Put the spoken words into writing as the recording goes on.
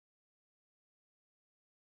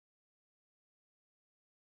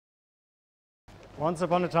Once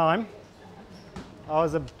upon a time, I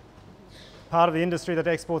was a part of the industry that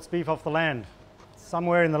exports beef off the land.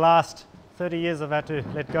 Somewhere in the last 30 years, I've had to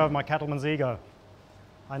let go of my cattleman's ego.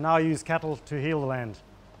 I now use cattle to heal the land.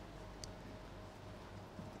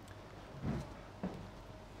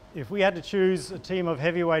 If we had to choose a team of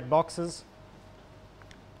heavyweight boxers,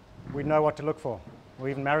 we'd know what to look for, or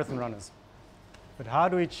even marathon runners. But how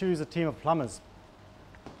do we choose a team of plumbers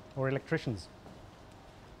or electricians?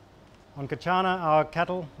 On Kachana, our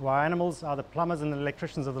cattle, or our animals, are the plumbers and the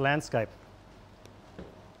electricians of the landscape.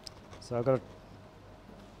 So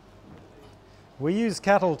we use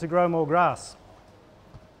cattle to grow more grass.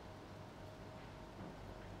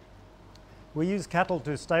 We use cattle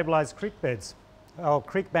to stabilize creek beds, or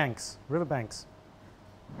creek banks, river banks.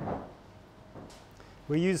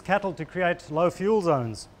 We use cattle to create low fuel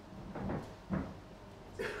zones.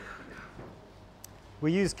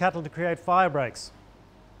 We use cattle to create fire breaks.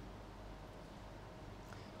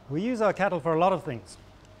 We use our cattle for a lot of things.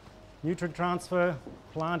 Nutrient transfer,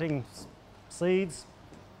 planting seeds.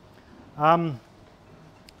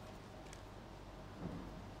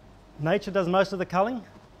 Nature does most of the culling,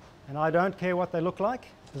 and I don't care what they look like,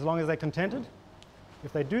 as long as they're contented.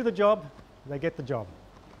 If they do the job, they get the job.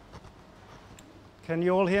 Can you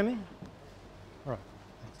all hear me? All right.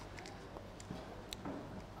 Thanks.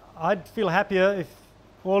 I'd feel happier if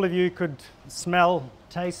all of you could smell,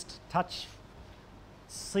 taste, touch,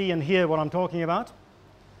 see and hear what I'm talking about.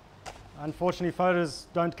 Unfortunately, photos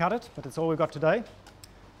don't cut it, but it's all we've got today.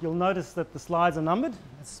 You'll notice that the slides are numbered,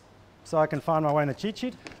 so I can find my way in the cheat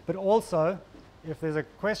sheet. But also, if there's a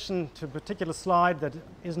question to a particular slide that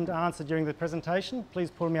isn't answered during the presentation,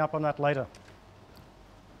 please pull me up on that later.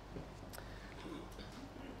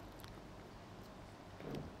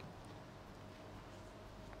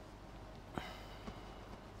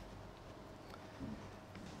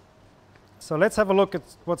 So let's have a look at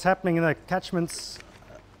what's happening in the catchments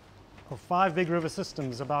of 5 big river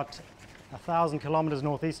systems about 1,000 kilometers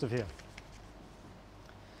northeast of here.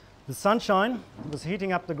 The sunshine was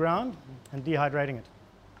heating up the ground and dehydrating it.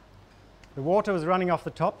 The water was running off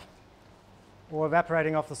the top or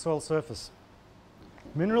evaporating off the soil surface.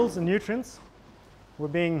 Minerals and nutrients were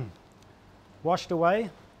being washed away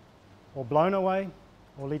or blown away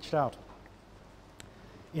or leached out.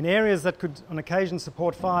 In areas that could on occasion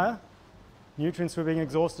support fire, nutrients were being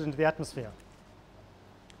exhausted into the atmosphere.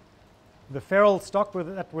 The feral stock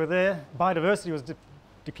that were there, biodiversity was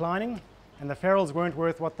declining, and the ferals weren't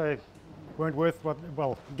worth what they weren't worth.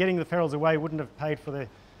 Well, getting the ferals away wouldn't have paid for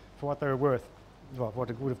what they were worth, well, what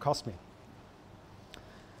it would have cost me.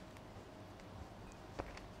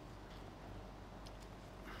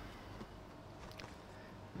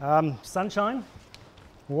 Sunshine,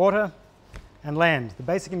 water, and land, the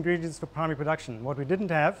basic ingredients for primary production. What we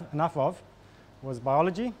didn't have enough of was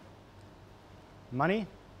biology, money,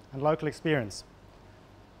 and local experience.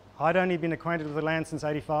 I'd only been acquainted with the land since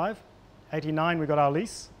 85. 89 we got our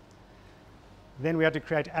lease. Then we had to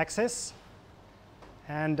create access.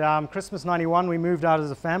 And Christmas 91 we moved out as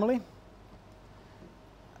a family.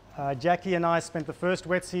 Jackie and I spent the first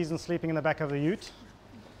wet season sleeping in the back of the ute.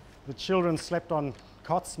 The children slept on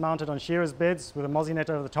cots mounted on shearers' beds with a mozzie net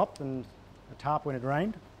over the top and a tarp when it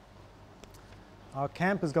rained. Our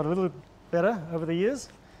camp has got a little better over the years,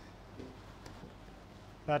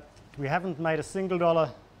 but we haven't made a single dollar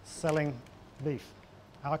selling beef.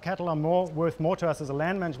 Our cattle are worth more to us as a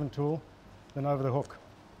land management tool than over the hook.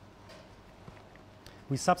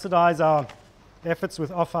 We subsidize our efforts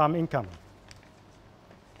with off-farm income.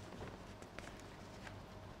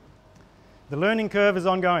 The learning curve is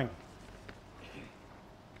ongoing.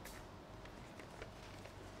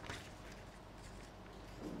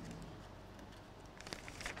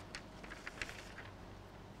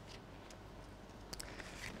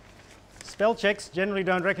 Spell checks generally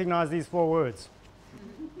don't recognize these 4 words.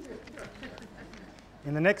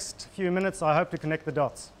 In the next few minutes, I hope to connect the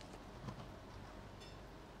dots.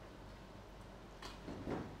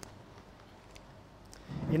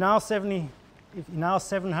 In our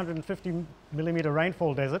 750 millimeter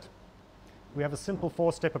rainfall desert, we have a simple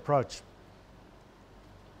 4-step approach.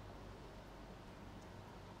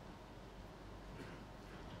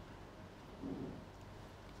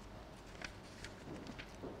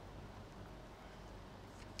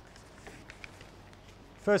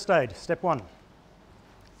 First aid, step 1.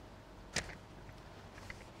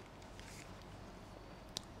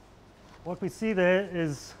 What we see there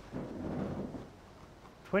is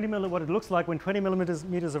what it looks like when 20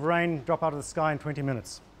 millimeters of rain drop out of the sky in 20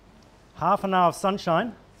 minutes. Half an hour of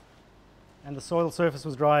sunshine and the soil surface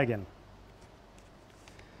was dry again.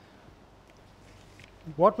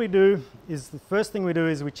 what we do is, the first thing we do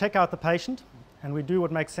is we check out the patient and we do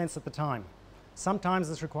what makes sense at the time. Sometimes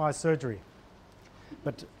this requires surgery,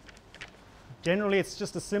 but generally it's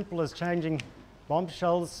just as simple as changing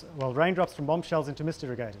raindrops from bombshells into mist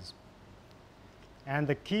irrigators. And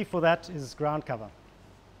the key for that is ground cover.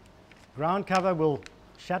 Ground cover will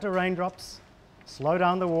shatter raindrops, slow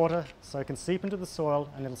down the water so it can seep into the soil,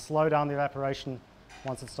 and it'll slow down the evaporation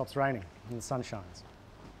once it stops raining and the sun shines.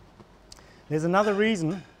 There's another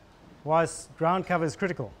reason why ground cover is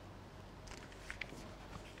critical.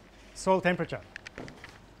 Soil temperature.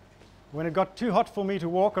 When it got too hot for me to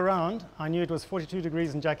walk around, I knew it was 42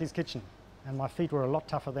 degrees in Jackie's kitchen, and my feet were a lot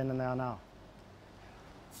tougher then than they are now.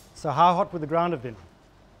 So how hot would the ground have been?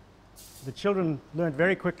 The children learned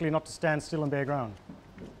very quickly not to stand still on bare ground.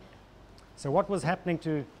 So what was happening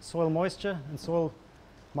to soil moisture and soil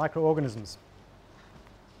microorganisms?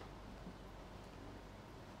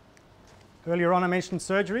 Earlier on I mentioned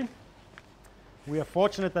surgery. We are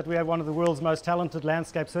fortunate that we have one of the world's most talented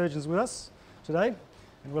landscape surgeons with us today,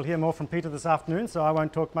 and we'll hear more from Peter this afternoon, so I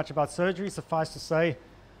won't talk much about surgery. Suffice to say,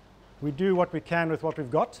 we do what we can with what we've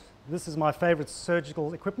got. This is my favorite surgical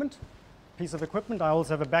piece of equipment. I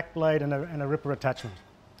also have a back blade and a ripper attachment.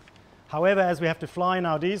 However, as we have to fly in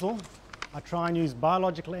our diesel, I try and use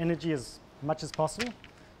biological energy as much as possible.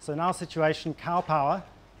 So in our situation, cow power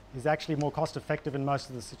is actually more cost effective in most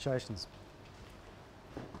of the situations.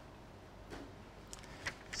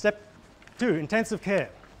 Step 2, intensive care.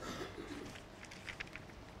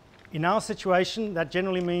 In our situation, that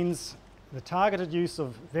generally means the targeted use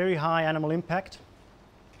of very high animal impact.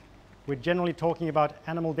 We're generally talking about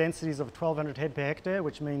animal densities of 1,200 head per hectare,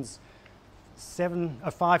 which means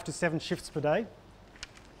 5 to 7 shifts per day.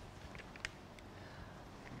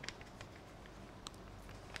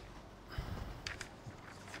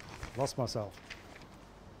 Lost myself.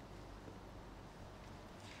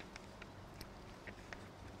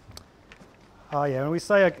 Oh yeah, when we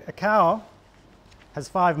say a cow has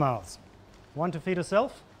 5 mouths, 1 to feed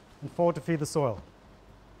herself and 4 to feed the soil.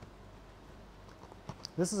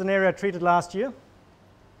 This is an area I treated last year.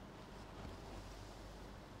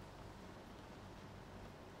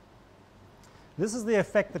 This is the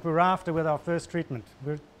effect that we're after with our first treatment.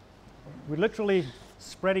 We're literally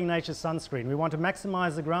spreading nature's sunscreen. We want to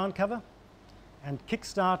maximize the ground cover and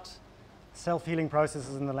kickstart self-healing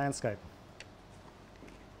processes in the landscape.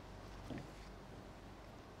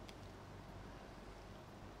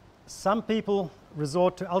 Some people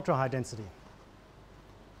resort to ultra-high density.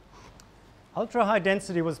 Ultra-high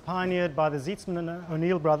density was pioneered by the Zeetzman and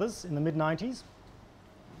O'Neill brothers in the mid-90s.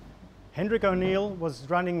 Hendrik O'Neill was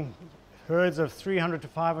running herds of 300 to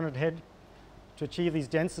 500 head to achieve these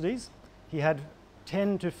densities. He had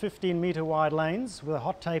 10 to 15 meter wide lanes with a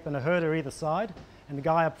hot tape and a herder either side, and a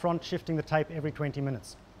guy up front shifting the tape every 20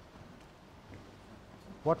 minutes.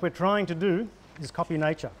 What we're trying to do is copy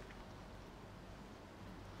nature.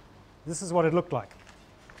 This is what it looked like.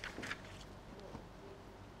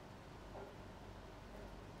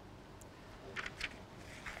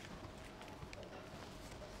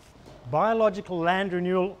 Biological land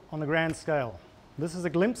renewal on the grand scale. This is a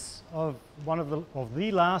glimpse of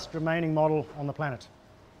the last remaining model on the planet.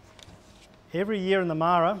 Every year in the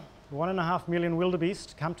Mara, 1.5 million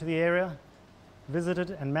wildebeest come to the area, visited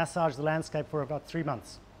and massage the landscape for about 3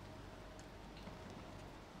 months.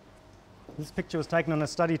 This picture was taken on a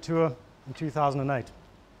study tour in 2008.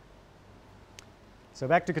 So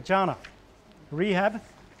back to Kachana. Rehab,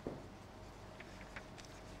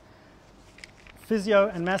 physio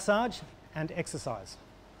and massage, and exercise.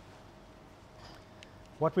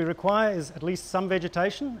 What we require is at least some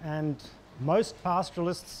vegetation, and most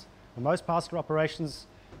pastoralists, or most pastoral operations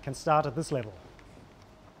can start at this level.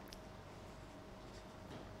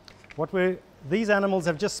 These animals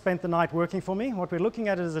have just spent the night working for me. What we're looking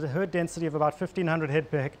at is a herd density of about 1,500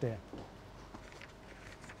 head per hectare.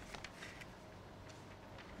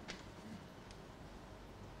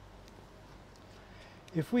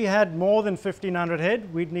 If we had more than 1,500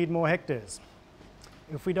 head, we'd need more hectares.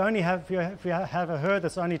 If we have a herd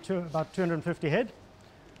that's only about 250 head,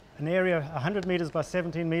 an area 100 meters by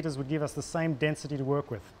 17 meters would give us the same density to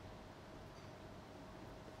work with.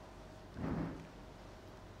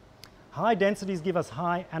 High densities give us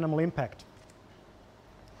high animal impact,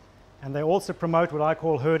 and they also promote what I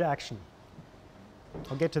call herd action.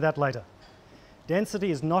 I'll get to that later.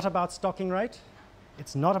 Density is not about stocking rate,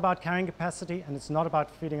 it's not about carrying capacity, and it's not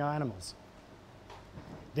about feeding our animals.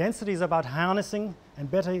 Density is about harnessing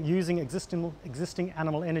and better using existing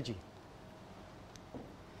animal energy.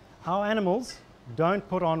 Our animals don't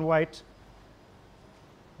put on weight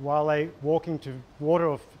while they're walking to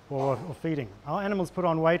water or feeding. Our animals put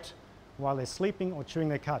on weight while they're sleeping or chewing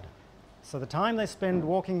their cud. So the time they spend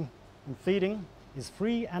walking and feeding is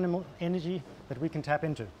free animal energy that we can tap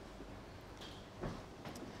into.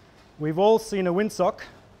 We've all seen a windsock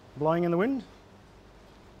blowing in the wind.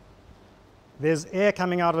 There's air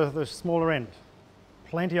coming out of the smaller end,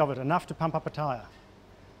 plenty of it, enough to pump up a tyre.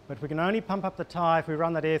 But we can only pump up the tyre if we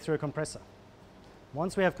run that air through a compressor.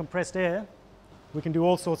 Once we have compressed air, we can do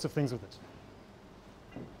all sorts of things with it.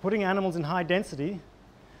 Putting animals in high density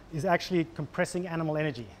is actually compressing animal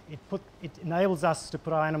energy. It enables us to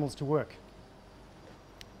put our animals to work.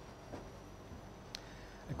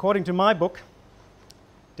 According to my book,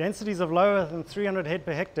 densities of lower than 300 head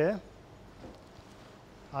per hectare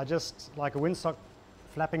are just like a windsock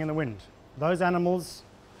flapping in the wind. Those animals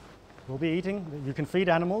will be eating. You can feed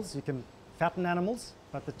animals, you can fatten animals,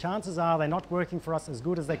 but the chances are they're not working for us as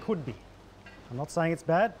good as they could be. I'm not saying it's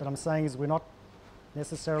bad, but I'm saying is we're not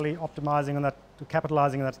necessarily optimizing on that,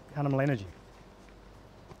 capitalizing on that animal energy.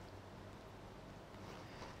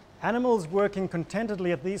 Animals working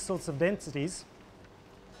contentedly at these sorts of densities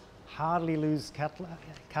hardly lose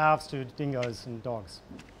calves to dingoes and dogs.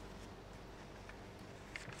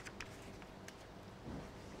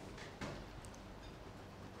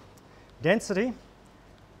 Density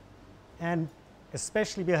and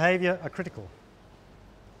especially behavior are critical.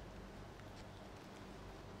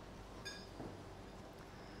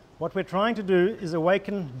 What we're trying to do is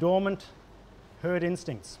awaken dormant herd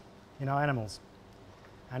instincts in our animals.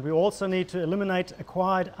 And we also need to eliminate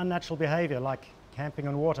acquired unnatural behavior like camping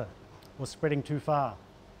on water or spreading too far.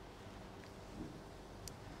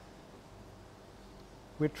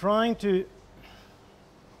 We're trying to,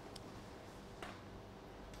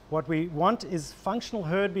 what we want is functional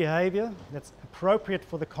herd behavior that's appropriate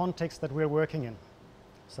for the context that we're working in.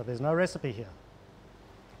 So there's no recipe here.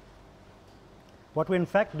 What we're in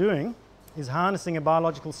fact doing is harnessing a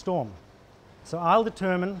biological storm. So I'll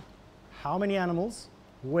determine how many animals,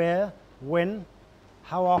 where, when,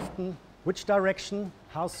 how often, which direction,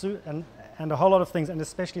 how soon, and a whole lot of things, and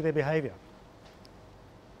especially their behavior.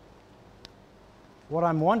 What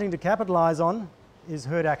I'm wanting to capitalize on is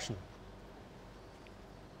herd action.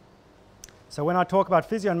 So when I talk about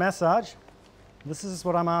physio and massage, this is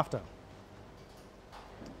what I'm after.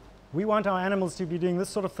 We want our animals to be doing this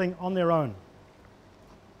sort of thing on their own.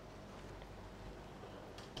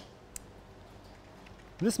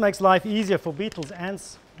 This makes life easier for beetles,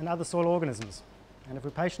 ants, and other soil organisms. And if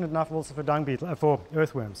we're patient enough, also for dung beetle, for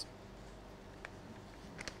earthworms.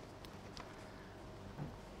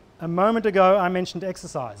 A moment ago, I mentioned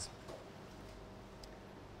exercise.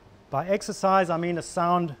 By exercise, I mean a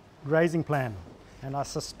sound grazing plan. And I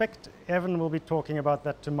suspect Evan will be talking about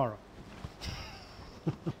that tomorrow.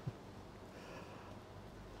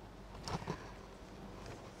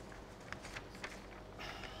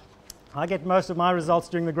 I get most of my results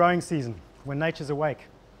during the growing season, when nature's awake.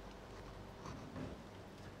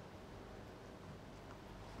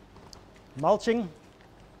 Mulching,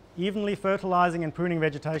 evenly fertilizing and pruning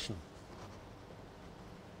vegetation.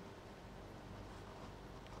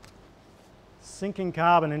 Sinking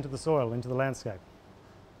carbon into the soil, into the landscape.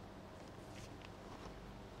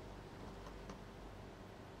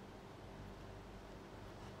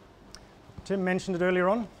 Tim mentioned it earlier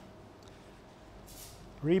on.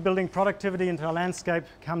 Rebuilding productivity into our landscape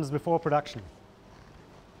comes before production.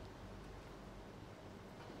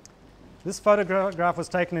 This photograph was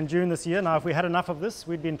taken in June this year. Now, if we had enough of this,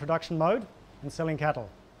 we'd be in production mode and selling cattle.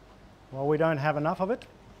 Well, we don't have enough of it,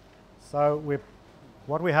 so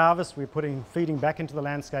what we harvest, we're feeding back into the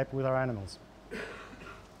landscape with our animals.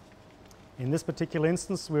 In this particular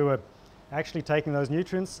instance, we were actually taking those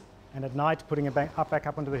nutrients and at night putting it back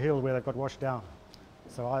up onto the hill where they've got washed down.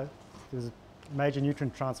 So there's a major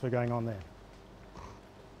nutrient transfer going on there.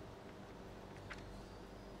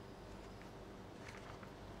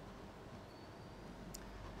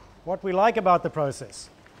 What we like about the process,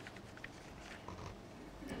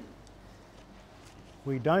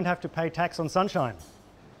 we don't have to pay tax on sunshine.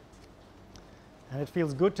 And it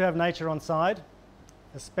feels good to have nature on side,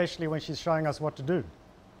 especially when she's showing us what to do.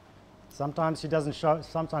 Sometimes she doesn't show,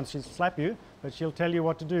 sometimes she'll slap you, but she'll tell you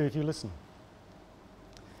what to do if you listen.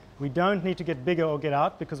 We don't need to get bigger or get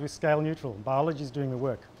out because we're scale neutral. Biology is doing the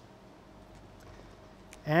work.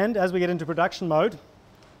 And as we get into production mode,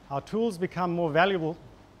 our tools become more valuable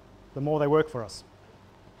the more they work for us.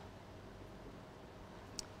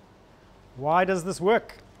 Why does this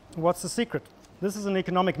work? What's the secret? This is an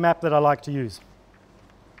economic map that I like to use.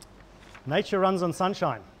 Nature runs on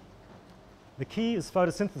sunshine. The key is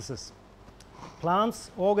photosynthesis. Plants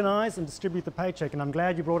organize and distribute the paycheck, and I'm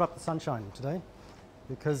glad you brought up the sunshine today,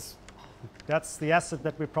 because that's the asset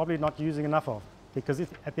that we're probably not using enough of. Because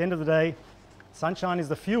at the end of the day, sunshine is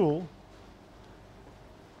the fuel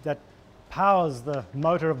that powers the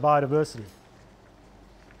motor of biodiversity.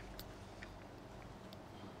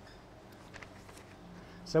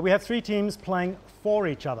 So we have three teams playing for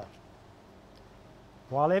each other.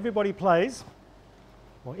 While everybody plays,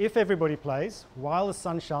 or if everybody plays, while the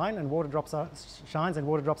sun shines and water drops out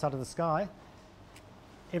of the sky,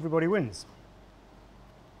 everybody wins.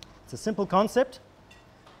 It's a simple concept,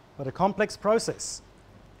 but a complex process,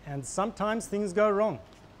 and sometimes things go wrong.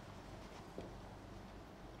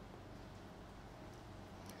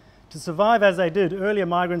 To survive as they did, earlier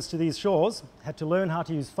migrants to these shores had to learn how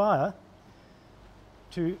to use fire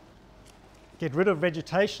to get rid of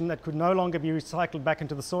vegetation that could no longer be recycled back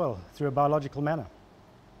into the soil through a biological manner.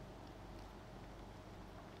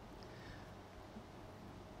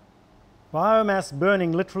 Biomass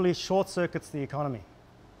burning literally short-circuits the economy.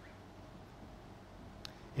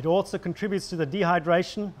 It also contributes to the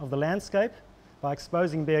dehydration of the landscape by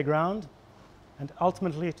exposing bare ground and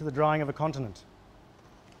ultimately to the drying of a continent.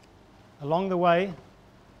 Along the way,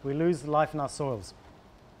 we lose the life in our soils.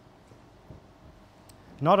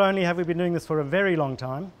 Not only have we been doing this for a very long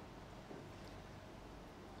time,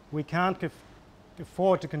 we can't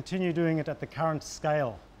afford to continue doing it at the current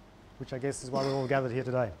scale, which I guess is why we're all gathered here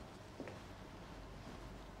today.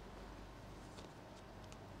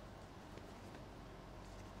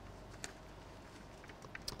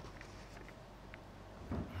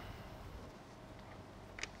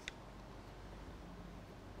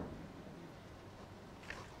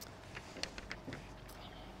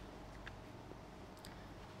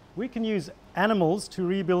 We can use animals to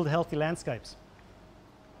rebuild healthy landscapes.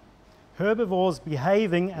 Herbivores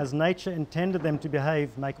behaving as nature intended them to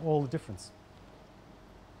behave make all the difference.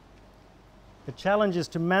 The challenge is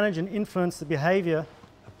to manage and influence the behavior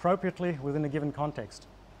appropriately within a given context.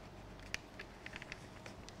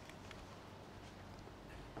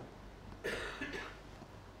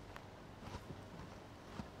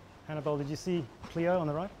 Annabelle, did you see Cleo on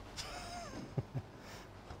the right?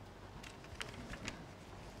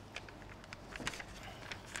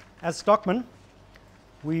 As stockmen,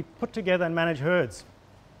 we put together and manage herds.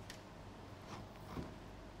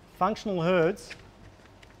 Functional herds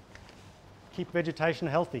keep vegetation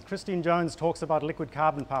healthy. Christine Jones talks about liquid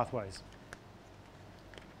carbon pathways.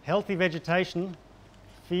 Healthy vegetation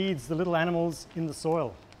feeds the little animals in the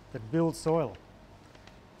soil that build soil.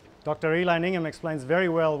 Dr. Elaine Ingham explains very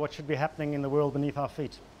well what should be happening in the world beneath our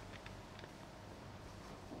feet.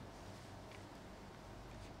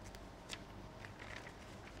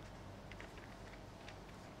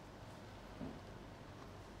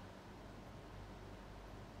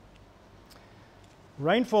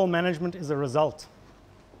 Rainfall management is a result.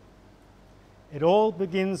 It all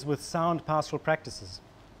begins with sound pastoral practices,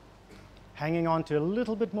 hanging on to a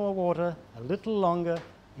little bit more water, a little longer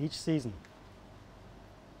each season.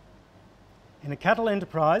 In a cattle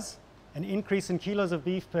enterprise, an increase in kilos of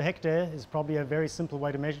beef per hectare is probably a very simple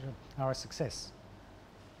way to measure our success.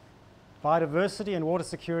 Biodiversity and water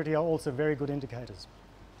security are also very good indicators.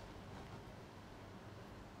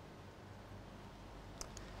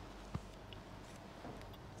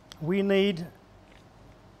 We need,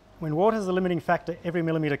 when water is a limiting factor, every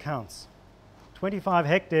millimetre counts. 25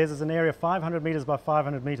 hectares is an area 500 metres by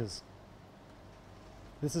 500 metres.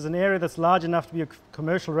 This is an area that's large enough to be of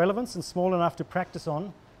commercial relevance and small enough to practice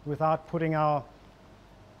on without putting our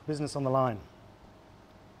business on the line.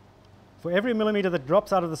 For every millimetre that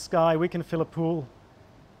drops out of the sky, we can fill a pool,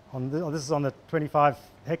 this is on the 25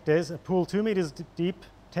 hectares, a pool 2 metres deep,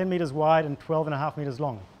 10 metres wide and 12.5 metres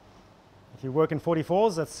long. If you work in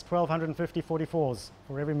 44s, that's 1,250 44s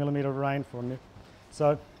for every millimetre of rain.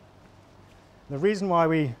 So the reason why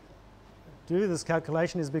we do this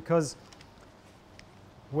calculation is because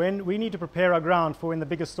when we need to prepare our ground for when the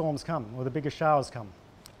bigger storms come or the bigger showers come,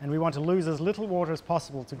 and we want to lose as little water as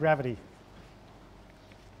possible to gravity.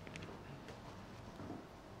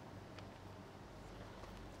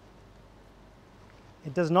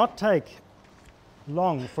 It does not take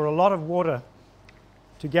long for a lot of water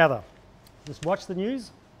to gather. Just watch the news,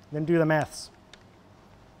 then do the maths.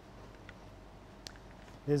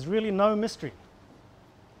 There's really no mystery.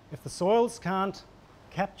 If the soils can't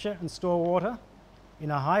capture and store water in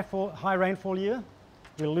a high rainfall year,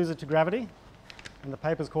 we'll lose it to gravity, and the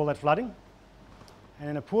papers call that flooding. And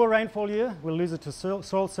in a poor rainfall year, we'll lose it to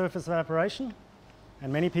soil surface evaporation,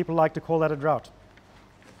 and many people like to call that a drought.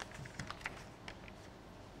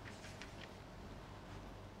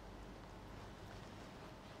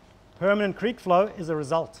 Permanent creek flow is a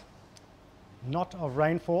result, not of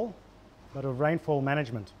rainfall, but of rainfall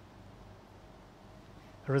management.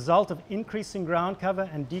 A result of increasing ground cover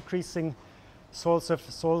and decreasing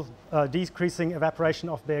decreasing evaporation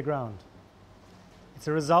off bare ground. It's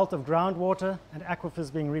a result of groundwater and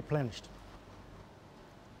aquifers being replenished.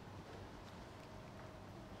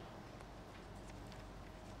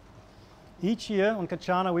 Each year on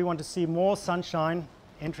Kachana, we want to see more sunshine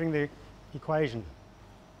entering the equation.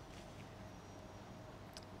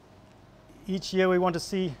 Each year we want to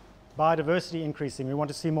see biodiversity increasing. We want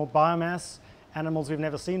to see more biomass, animals we've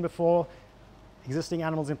never seen before, existing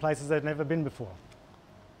animals in places they've never been before.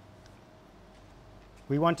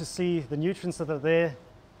 We want to see the nutrients that are there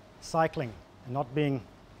cycling and not being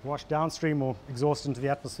washed downstream or exhausted into the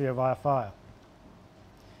atmosphere via fire.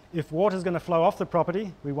 If water is going to flow off the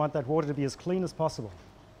property, we want that water to be as clean as possible.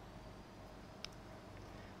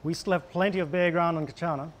 We still have plenty of bare ground on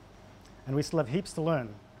Kachana, and we still have heaps to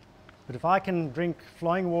learn. But if I can drink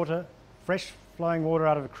flowing water, fresh flowing water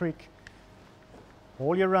out of a creek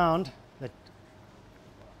all year round,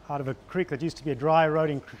 out of a creek that used to be a dry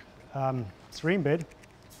eroding stream bed,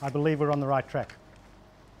 I believe we're on the right track.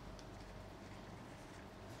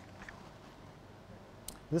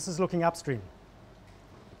 This is looking upstream.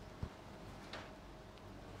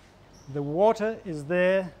 The water is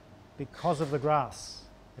there because of the grass.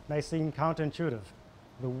 It may seem counterintuitive.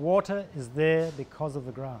 The water is there because of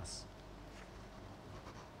the grass.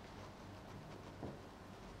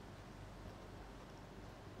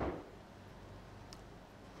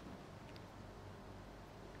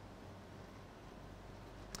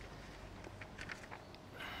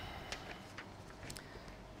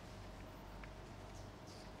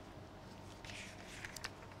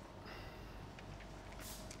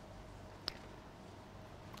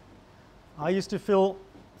 I used to fill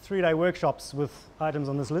 3-day workshops with items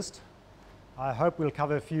on this list. I hope we'll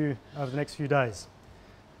cover a few over the next few days.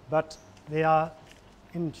 But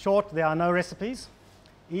in short, there are no recipes.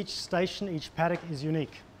 Each station, each paddock is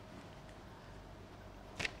unique.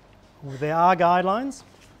 There are guidelines,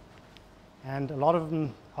 and a lot of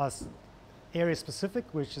them are area specific,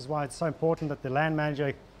 which is why it's so important that the land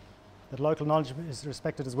manager, that local knowledge is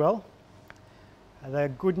respected as well.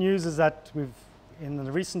 The good news is that in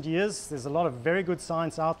the recent years, there's a lot of very good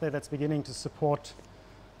science out there that's beginning to support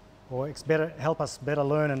or help us better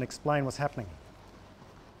learn and explain what's happening.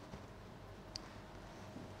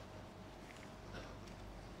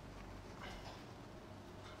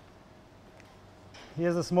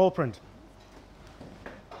 Here's a small print.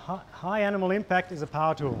 High animal impact is a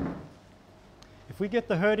power tool. If we get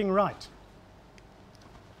the herding right,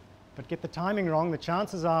 but get the timing wrong, the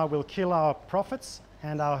chances are we'll kill our profits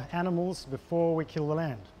and our animals before we kill the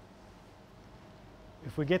land.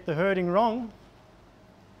 If we get the herding wrong,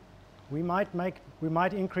 we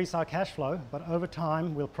might increase our cash flow, but over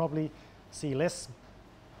time we'll probably see less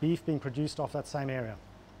beef being produced off that same area.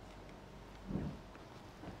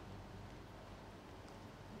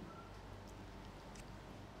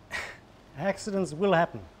 Accidents will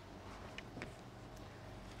happen.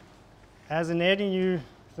 As in any new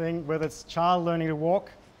thing, whether it's child learning to walk,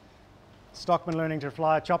 stockman learning to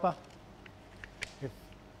fly a chopper, if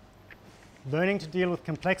learning to deal with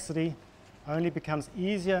complexity only becomes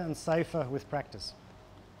easier and safer with practice.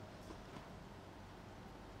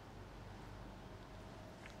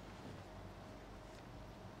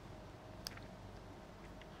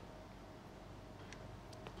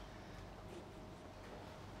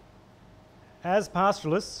 As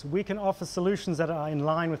pastoralists, we can offer solutions that are in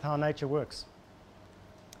line with how nature works.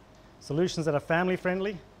 Solutions that are family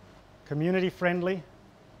friendly, community friendly,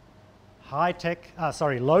 low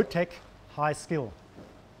tech, high skill.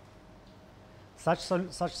 Such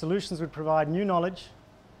solutions would provide new knowledge,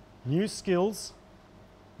 new skills,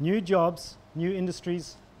 new jobs, new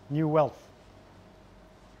industries, new wealth.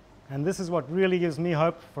 And this is what really gives me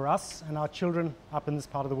hope for us and our children up in this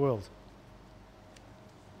part of the world.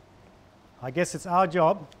 I guess it's our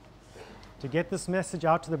job to get this message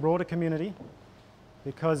out to the broader community,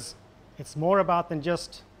 because it's more about than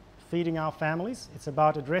just feeding our families. It's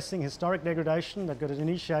about addressing historic degradation that got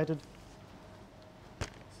initiated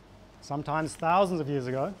sometimes thousands of years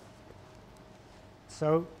ago.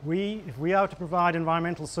 So if we are to provide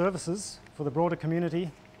environmental services for the broader community,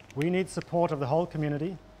 we need support of the whole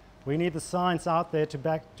community. We need the science out there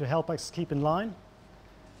to help us keep in line.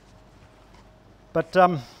 But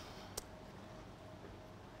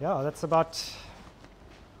yeah, that's about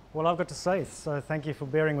all I've got to say. So thank you for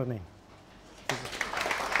bearing with me.